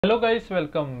Hello guys,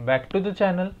 welcome back to the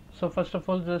channel. So first of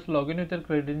all, just log in with your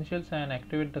credentials and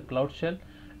activate the cloud shell.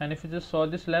 And if you just saw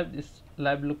this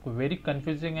lab look very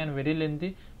confusing and very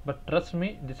lengthy, but trust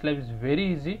me, this lab is very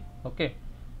easy. Okay,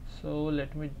 so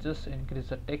let me just increase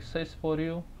the text size for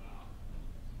you.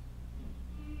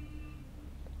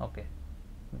 Okay,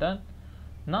 done.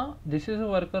 Now this is a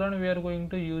workaround we are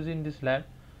going to use in this lab.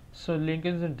 So link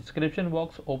is in the description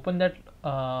box. Open that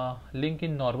link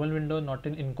in normal window, not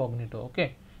in incognito.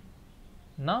 Okay,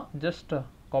 now just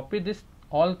copy this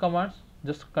all commands,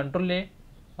 just Control A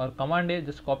or Command A,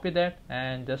 just copy that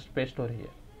and just paste over here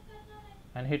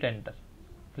and hit enter.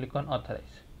 Click on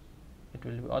authorize. It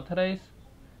will be authorized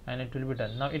and it will be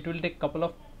done. Now it will take couple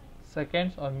of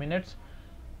seconds or minutes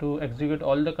to execute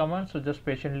all the commands, so just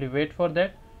patiently wait for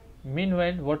that.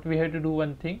 Meanwhile, what we have to do,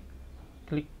 one thing,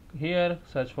 click here,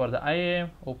 search for the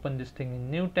IAM, open this thing in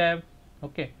new tab.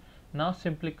 Okay, now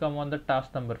simply come on the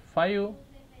task number 5.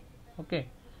 Okay,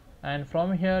 and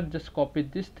from here just copy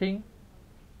this thing,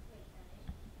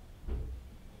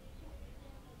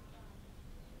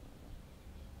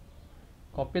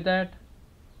 copy that,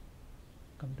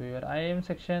 come to your IAM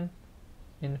section,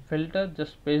 in filter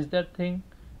just paste that thing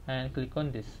and click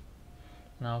on this.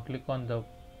 Now click on the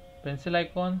pencil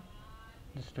icon,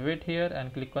 just wait here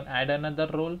and click on add another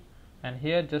role, and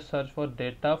here just search for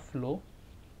data flow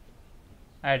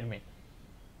admin.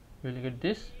 You will get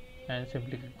this and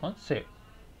simply click on save.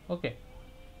 Okay,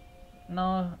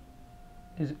 now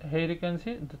here you can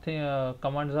see the thing,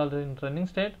 commands are in running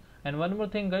state. And one more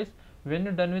thing guys, when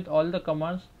you're done with all the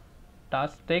commands,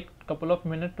 tasks take couple of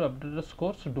minutes to update the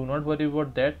score, so do not worry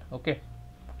about that. Okay,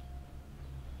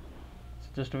 so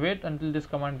just wait until this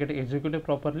command get executed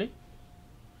properly.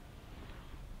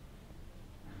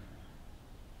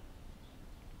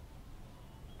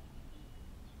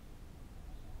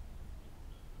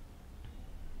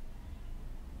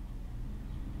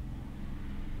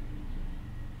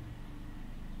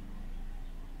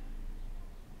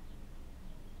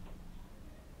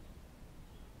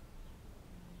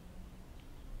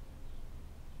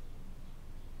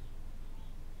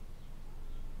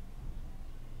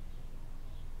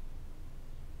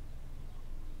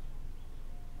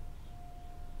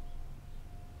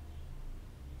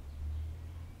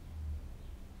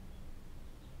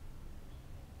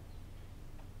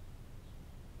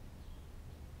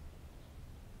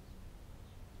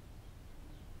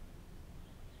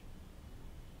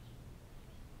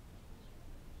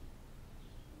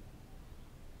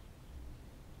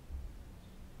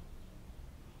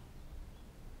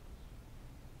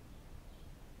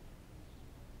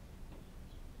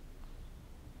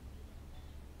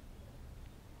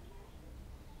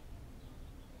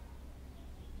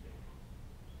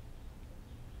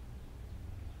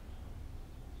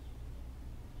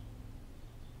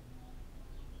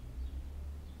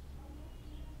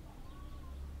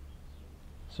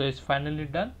 So it's finally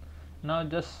done. Now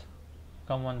just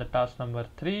come on the task number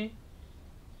 3.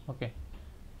 Okay,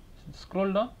 so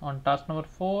scroll down on task number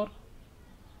 4,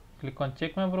 click on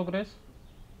check my progress.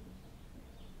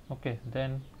 Okay,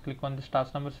 then click on this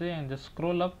task number 3 and just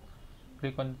scroll up,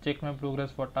 click on check my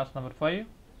progress for task number 5.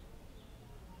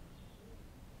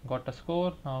 Got a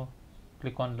score. Now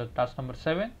click on the task number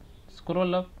 7,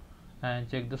 scroll up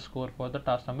and check the score for the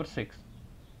task number 6.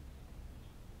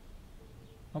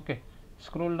 Okay,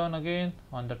 scroll down again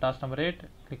on the task number 8,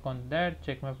 click on that,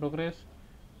 check my progress.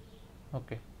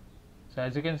 Okay, so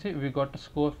as you can see, we got a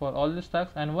score for all these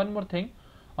tasks. And one more thing,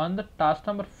 on the task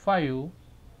number 5,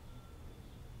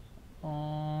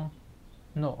 no,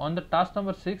 on the task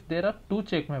number 6 there are 2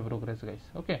 check my progress guys.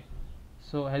 Okay,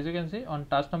 so as you can see, on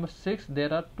task number 6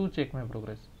 there are 2 check my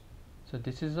progress. So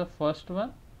this is the first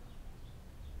one,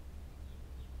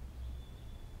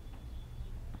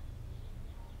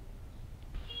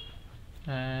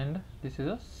 and this is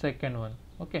the second one.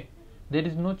 Okay, there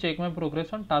is no check my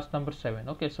progress on task number 7.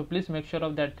 Okay, so please make sure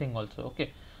of that thing also.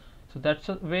 Okay, so that's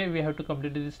the way we have to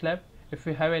complete this lab. If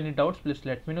you have any doubts, please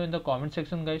let me know in the comment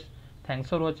section guys. Thanks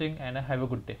for watching and have a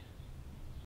good day.